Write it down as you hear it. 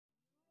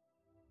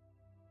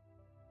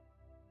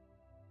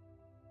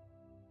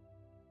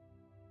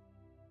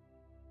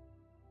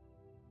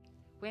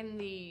When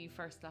the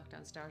first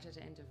lockdown started,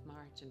 end of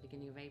March and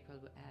beginning of April,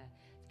 the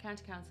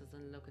county councils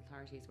and local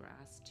authorities were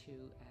asked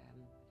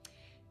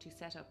to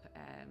set up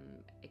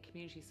a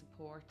community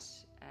support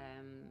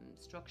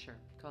structure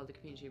called the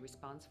Community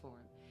Response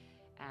Forum,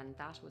 and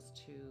that was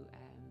to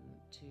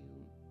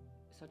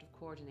sort of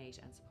coordinate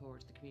and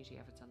support the community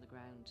efforts on the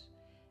ground,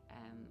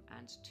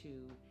 and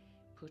to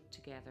put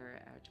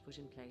together, to put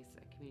in place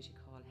a community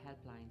call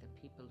helpline that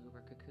people who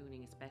were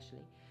cocooning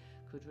especially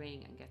could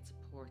ring and get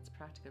supports,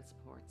 practical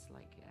supports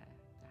like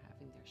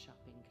having their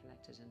shopping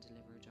collected and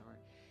delivered, or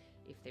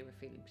if they were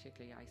feeling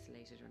particularly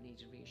isolated or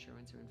needed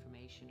reassurance or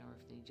information, or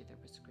if they needed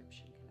their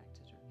prescription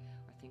collected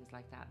or things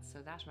like that.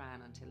 So that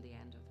ran until the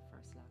end of the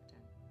first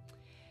lockdown.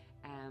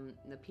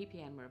 The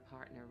PPN were a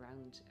partner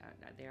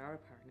they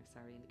are a partner,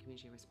 in the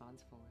Community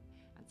Response Forum,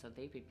 and so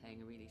they've been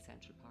playing a really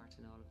central part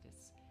in all of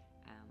this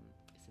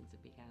since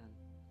it began.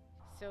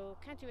 So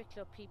County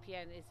Wicklow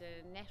PPN is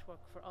a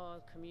network for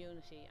all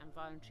community and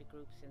voluntary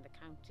groups in the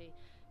county.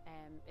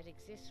 It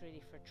exists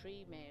really for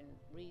three main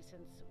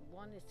reasons.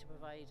 One is to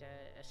provide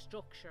a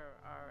structure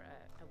or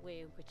a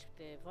way in which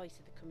the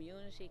voice of the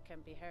community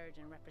can be heard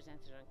and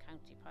represented on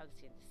county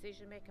policy and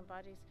decision making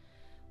bodies.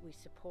 We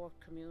support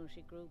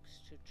community groups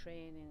through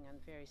training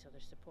and various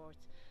other supports,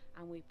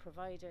 and we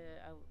provide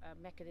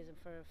a mechanism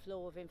for a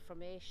flow of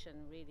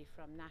information really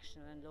from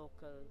national and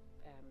local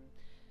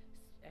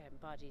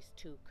bodies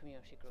to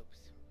community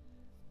groups.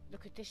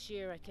 Look, at this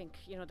year, I think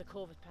the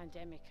COVID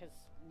pandemic has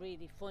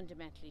really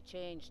fundamentally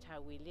changed how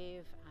we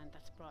live, and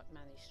that's brought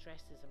many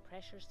stresses and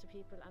pressures to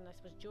people. And I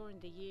suppose during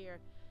the year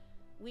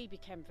we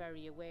became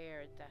very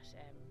aware that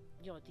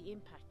the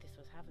impact this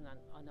was having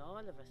on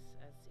all of us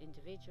as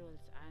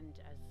individuals and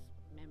as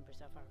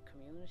members of our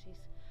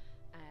communities.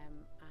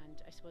 And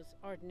I suppose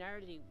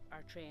ordinarily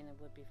our training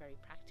would be very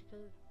practical,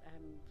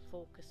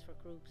 focused for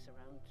groups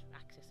around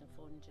access and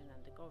funding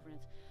and the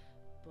governance.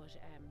 But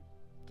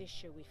this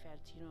year we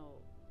felt,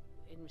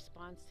 in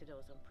response to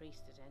those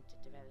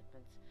unprecedented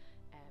developments,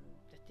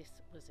 that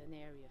this was an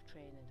area of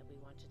training that we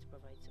wanted to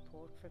provide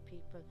support for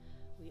people.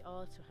 We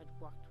also had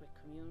worked with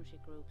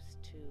community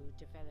groups to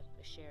develop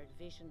a shared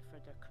vision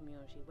for their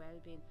community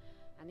wellbeing,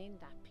 and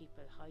in that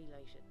people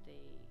highlighted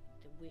the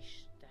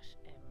wish that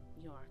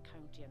our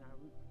county and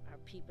our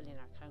people in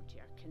our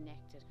county are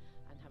connected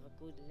and have a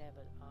good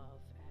level of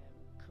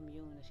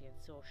community and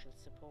social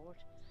support.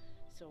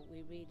 So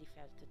we really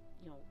felt that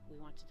we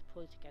wanted to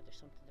pull together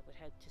something that would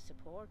help to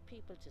support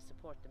people, to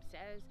support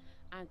themselves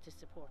and to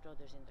support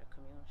others in their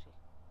community.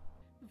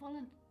 The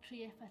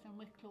voluntary effort in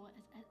Wicklow,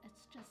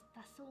 it's just,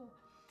 they're so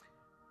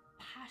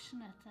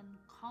passionate and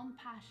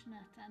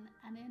compassionate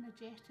and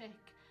energetic,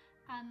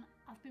 and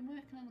I've been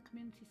working in the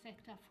community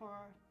sector for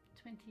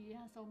 20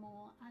 years or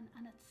more,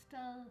 and it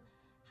still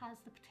has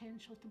the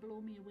potential to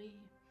blow me away.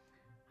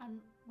 And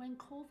when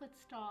COVID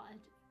started,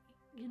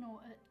 you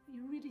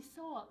really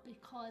saw it,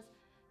 because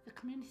the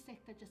community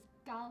sector just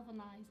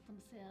galvanised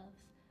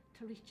themselves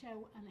to reach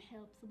out and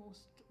help the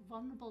most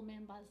vulnerable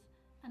members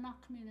in our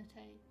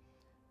community.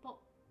 But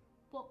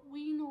what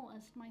we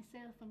noticed,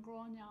 myself and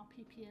Grania, our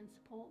PPN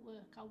support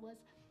worker, was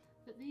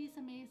that these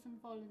amazing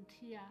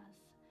volunteers,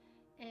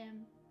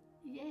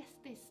 yes,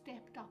 they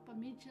stepped up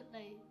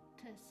immediately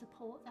to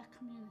support their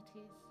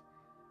communities,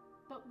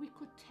 but we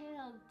could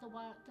tell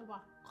they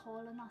were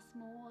calling us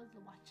more,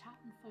 they were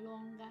chatting for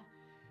longer.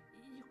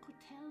 You could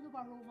tell they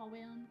were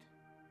overwhelmed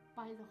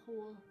by the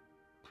whole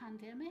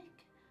pandemic,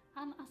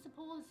 and I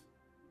suppose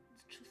the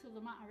truth of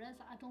the matter is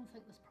I don't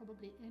think there's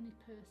probably any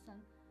person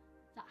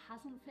that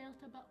hasn't felt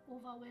a bit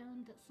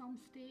overwhelmed at some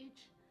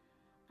stage,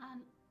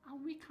 and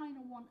we kind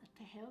of wanted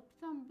to help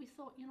them. We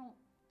thought,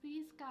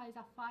 these guys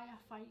are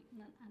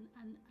firefighting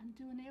and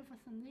doing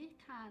everything they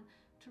can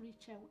to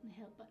reach out and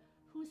help, but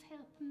who's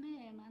helping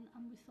them?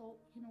 And we thought,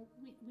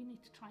 we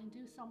need to try and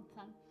do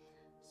something.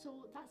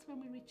 So that's when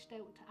we reached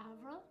out to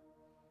Avril,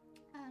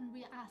 and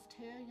we asked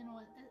her,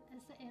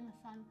 is there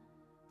anything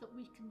that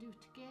we can do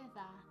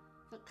together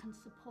that can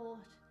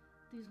support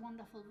these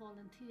wonderful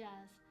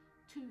volunteers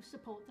to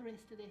support the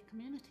rest of their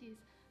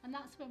communities? And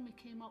that's when we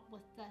came up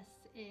with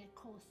this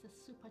course,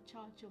 this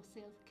Supercharge Your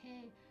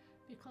Self-Care,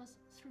 because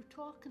through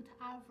talking to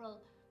Avril,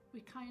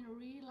 we kind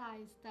of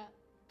realised that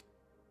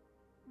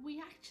we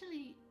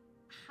actually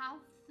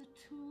have the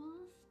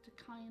tools to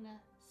kind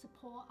of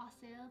support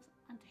ourselves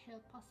and to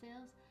help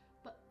ourselves,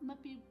 but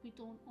maybe we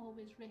don't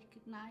always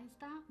recognise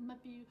that.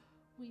 Maybe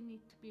we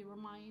need to be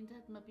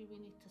reminded, maybe we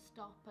need to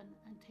stop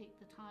and take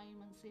the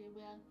time and say,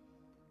 well,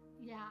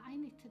 yeah, I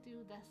need to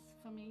do this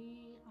for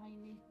me. I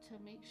need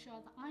to make sure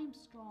that I'm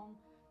strong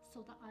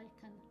so that I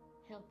can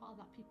help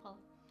other people.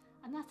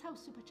 And that's how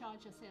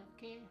Supercharge Your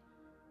Self-Care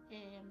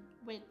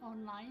went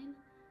online,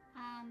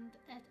 and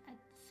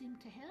it seemed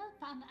to help,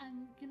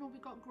 and we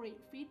got great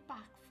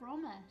feedback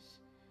from it,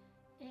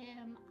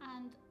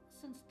 and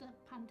since the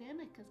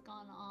pandemic has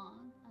gone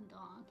on and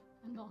on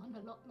and on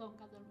a lot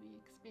longer than we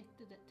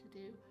expected it to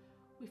do,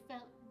 we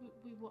felt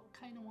we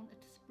kind of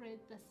wanted to spread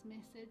this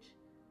message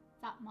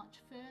that much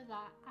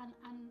further,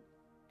 and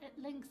it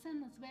links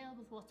in as well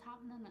with what's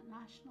happening at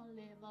national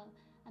level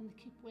and the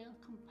Keep Well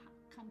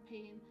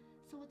campaign.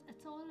 So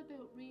it's all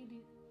about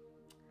really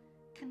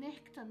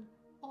connecting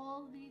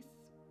all these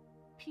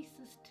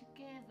pieces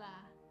together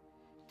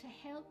to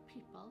help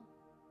people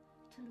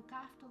to look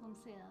after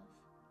themselves,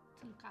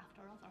 to look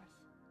after others.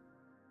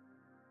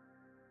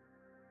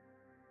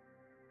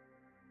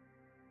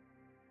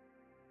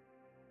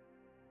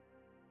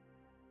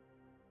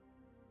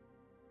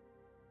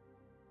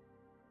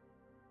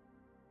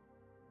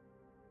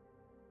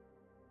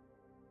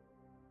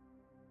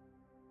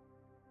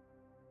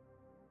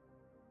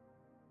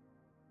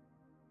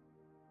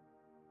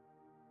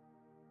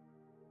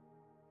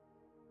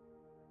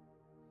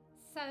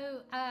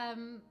 So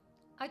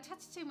I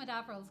touched in with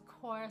Averil's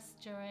course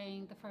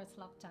during the first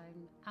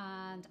lockdown,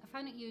 and I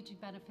found it hugely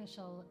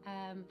beneficial.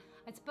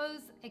 I suppose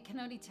it can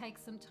only take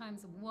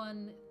sometimes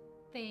one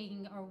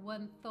thing or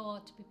one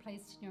thought to be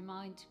placed in your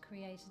mind to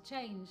create a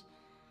change.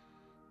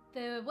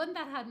 The one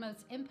that had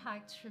most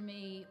impact for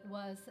me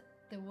was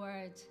the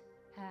word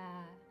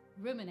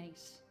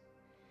ruminate.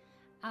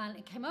 And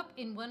it came up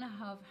in one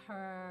of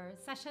her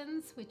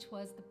sessions, which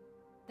was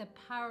the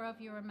power of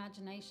your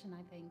imagination,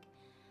 I think.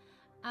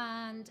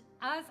 And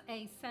as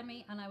a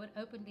and I would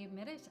openly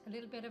admit it, a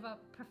little bit of a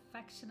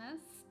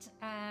perfectionist,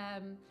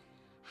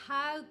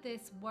 how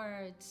this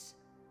word,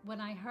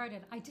 when I heard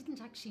it, I didn't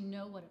actually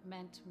know what it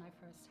meant when I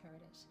first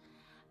heard it.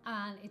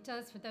 And it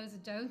does, for those who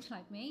don't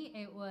like me,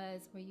 it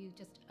was where you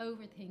just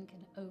overthink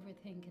and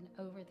overthink and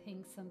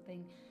overthink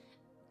something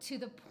to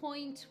the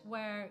point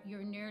where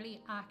you're nearly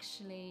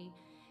actually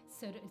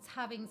it's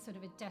having sort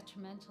of a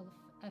detrimental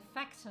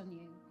effect on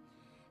you.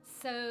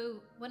 So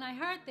when I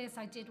heard this,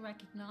 I did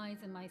recognize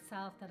in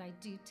myself that I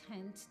do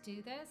tend to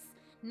do this,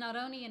 not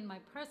only in my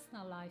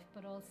personal life,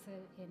 but also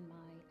in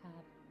my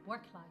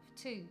work life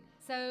too.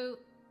 So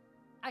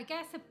I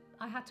guess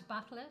I had to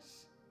battle it.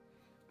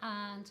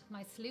 And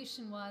my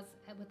solution was,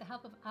 with the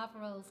help of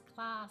Averil's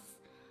class,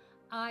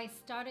 I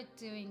started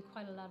doing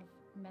quite a lot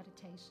of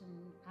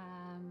meditation.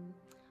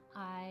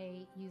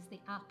 I use the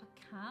app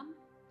Calm.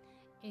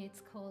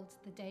 It's called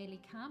the Daily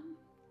Calm.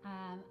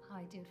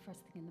 I do it first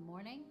thing in the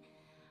morning.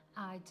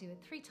 I do it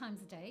 3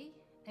 times a day.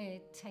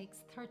 It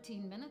takes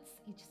 13 minutes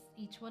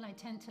each one. I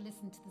tend to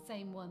listen to the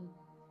same one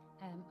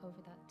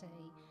over that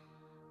day.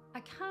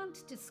 I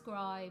can't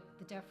describe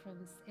the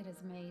difference it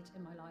has made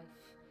in my life.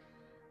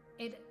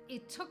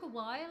 It took a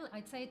while.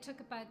 I'd say it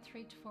took about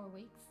 3 to 4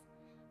 weeks,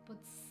 but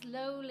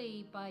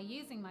slowly, by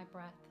using my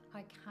breath,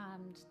 I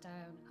calmed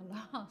down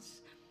a lot.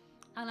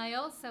 And I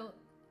also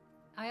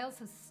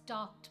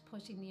stopped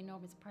putting the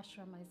enormous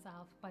pressure on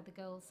myself by the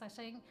goal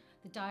setting,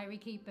 the diary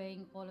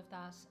keeping, all of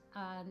that.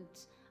 And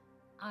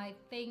I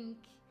think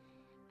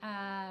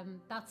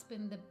that's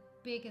been the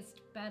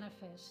biggest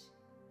benefit,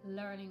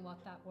 learning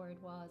what that word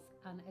was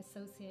and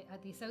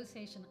the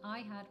association I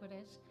had with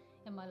it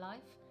in my life,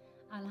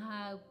 and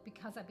how,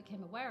 because I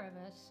became aware of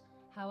it,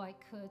 how I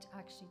could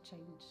actually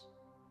change.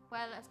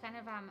 Well, it's kind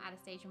of at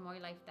a stage in my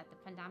life that the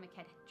pandemic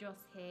had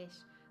just hit.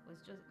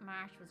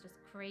 March was just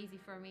crazy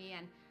for me,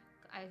 and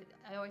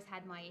I always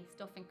had my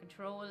stuff in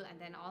control,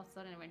 and then all of a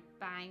sudden it went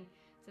bang.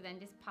 So then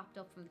this popped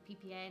up from the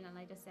PPN, and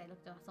I just said,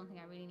 look, that's something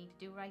I really need to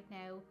do right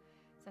now.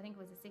 So I think it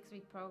was a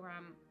 6-week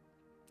program.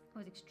 It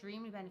was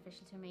extremely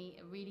beneficial to me.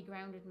 It really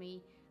grounded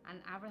me, and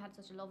Avril had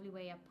such a lovely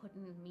way of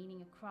putting the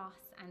meaning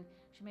across, and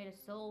she made it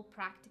so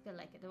practical.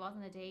 Like, there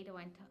wasn't a day that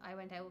I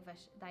went out of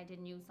it that I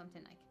didn't use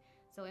something. Like,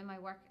 so in my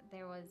work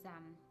there was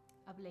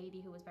a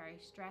lady who was very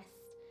stressed,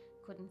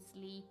 couldn't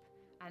sleep,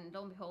 and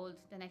lo and behold,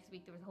 the next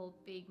week there was a whole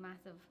big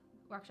massive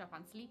workshop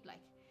on sleep. Like,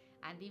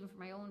 and even for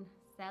my own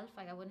self,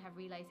 like, I wouldn't have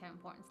realised how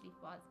important sleep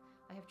was.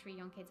 I have 3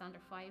 young kids under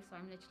 5, so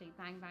I'm literally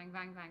bang, bang,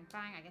 bang, bang,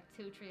 bang. I get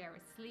 2-3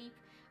 hours sleep,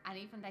 and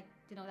even like,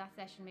 that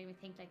session made me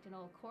think, like,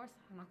 of course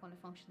I'm not going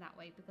to function that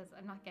way because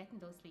I'm not getting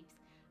those sleeps.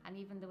 And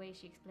even the way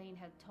she explained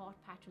how thought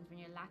patterns when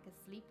you lack of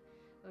sleep,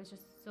 it was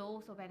just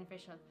so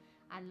beneficial.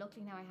 And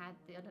luckily now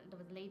there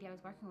was a lady I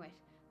was working with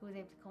who was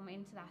able to come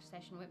into that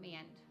session with me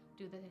and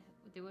do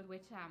it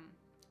with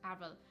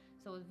Avril.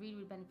 So it was really,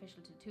 really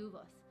beneficial to the 2 of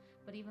us.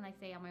 But even, like,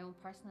 say, on my own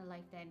personal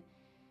life, then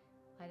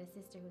I had a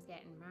sister who was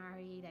getting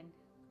married, and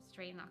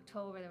straight in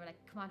October they were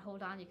like, come on,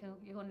 hold on,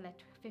 you're going to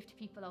let 50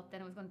 people up. Then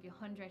it was going to be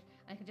 100,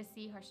 and I could just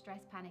see her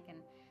stress panic. And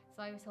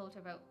so I was told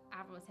her about,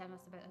 Avril was telling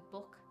us about a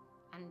book,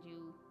 and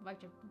you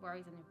write your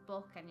worries in your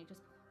book, and you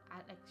just,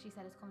 like she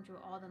said, it's come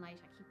through all the night.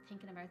 I keep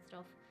thinking about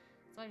stuff.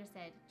 So I just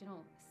said,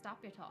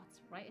 stop your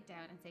thoughts, write it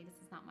down, and say, this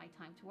is not my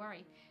time to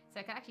worry. So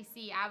I could actually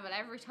see Avril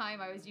every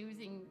time I was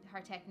using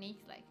her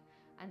techniques, like.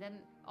 And then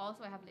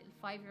also I have a little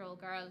 5-year-old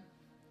girl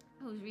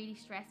who's really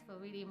stressful,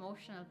 really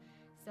emotional.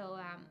 So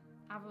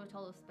Avril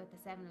told us about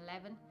the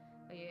 7-11,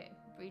 where you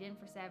breathe in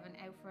for 7,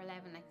 out for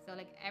 11. Like, so,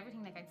 like,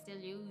 everything, like, I'd still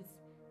use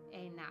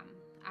in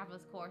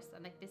Avril's course,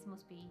 and like, this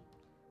must be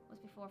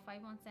 4 or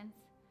 5 months since.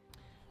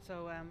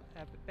 So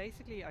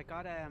basically, I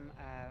got an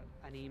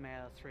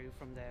email through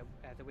from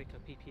the Wicklow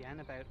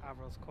PPN about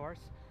Avril's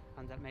course,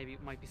 and that maybe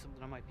it might be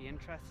something I might be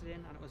interested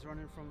in. And it was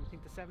running from, I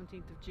think, the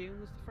 17th of June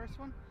was the first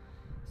one.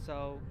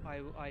 So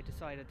I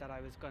decided that I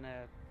was going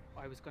to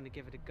I was going to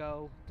give it a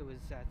go. There was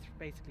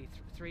basically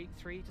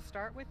three to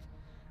start with,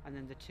 and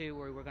then the two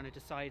we were going to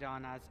decide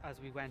on as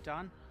we went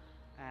on.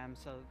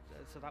 So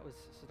that was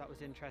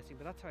interesting.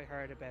 But that's how I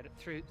heard about it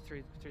through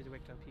the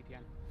Wicklow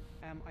PPN.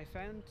 I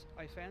found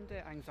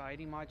the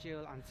anxiety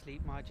module and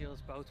sleep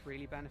modules both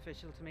really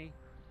beneficial to me.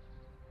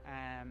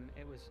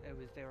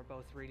 They were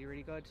both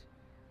really good.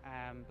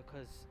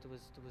 Because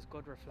there was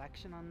good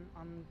reflection on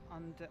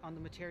the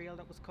material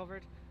that was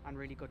covered, and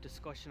really good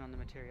discussion on the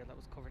material that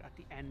was covered at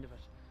the end of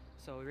it.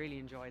 So I really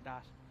enjoyed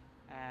that.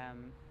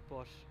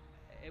 But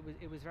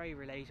it was very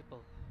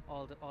relatable.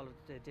 All of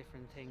the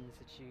different things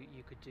that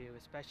you could do,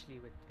 especially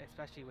with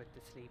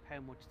the sleep, how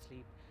much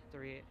sleep,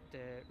 the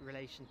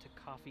relation to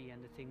coffee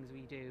and the things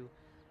we do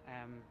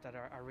that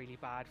are really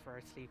bad for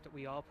our sleep that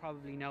we all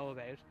probably know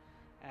about.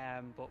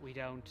 But we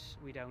don't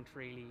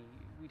pay any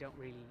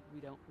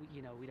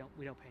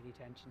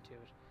attention to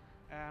it.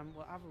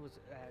 Well, Avril was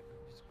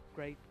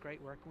great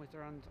working with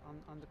her on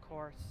the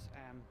course.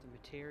 The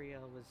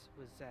material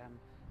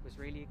was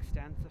really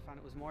extensive, and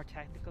it was more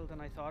technical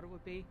than I thought it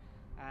would be,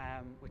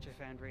 which I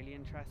found really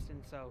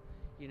interesting. So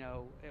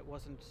it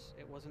wasn't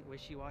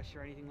wishy-washy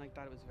or anything like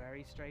that. It was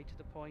very straight to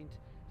the point,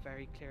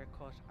 very clear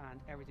cut,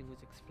 and everything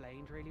was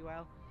explained really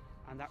well.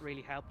 And that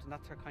really helped, and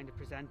that's her kind of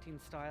presenting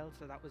style.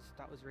 So that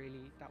was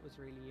really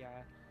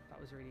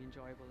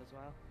enjoyable as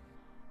well.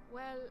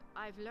 Well,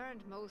 I've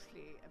learned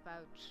mostly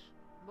about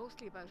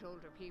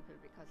older people,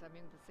 because I'm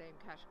in the same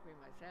category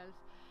myself.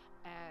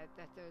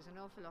 That there's an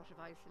awful lot of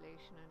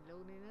isolation and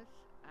loneliness,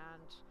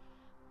 and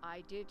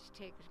I did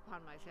take it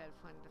upon myself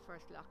when the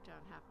first lockdown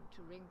happened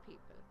to ring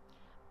people,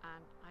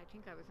 and I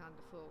think I was on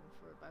the phone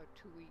for about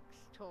 2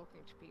 weeks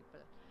talking to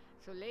people.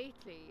 So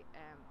lately,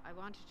 I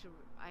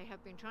have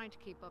been trying to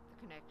keep up the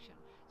connection.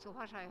 So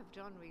what I have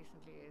done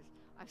recently is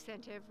I've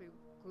sent every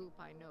group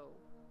I know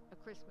a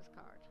Christmas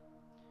card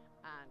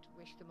and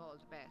wish them all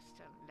the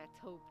best, and let's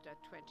hope that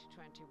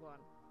 2021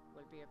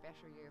 will be a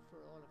better year for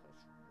all of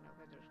us. Now,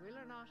 whether it will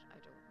or not, I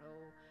don't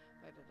know.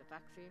 Whether the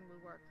vaccine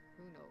will work,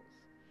 who knows.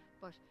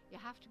 But you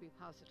have to be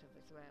positive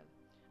as well.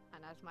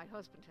 And as my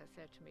husband has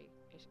said to me,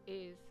 it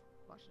is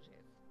what it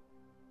is.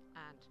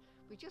 And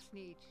we just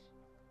need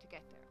to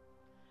get there.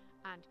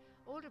 And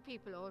older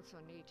people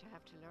also need to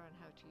have to learn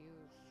how to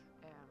use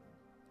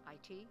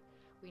IT.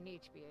 We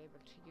need to be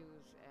able to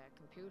use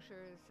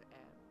computers,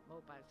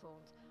 mobile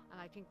phones,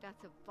 and I think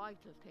that's a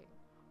vital thing,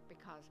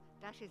 because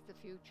that is the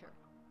future,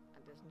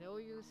 and there's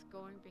no use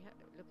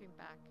looking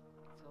back.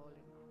 It's all in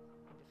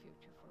the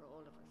future for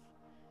all of us.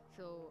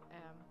 So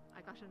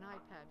I got an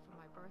iPad for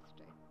my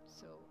birthday,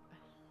 so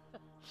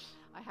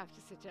I have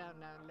to sit down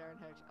now and learn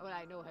how to, well,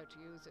 I know how to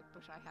use it,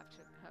 but I have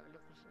to have a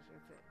look at it.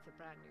 It's a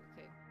brand new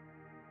thing.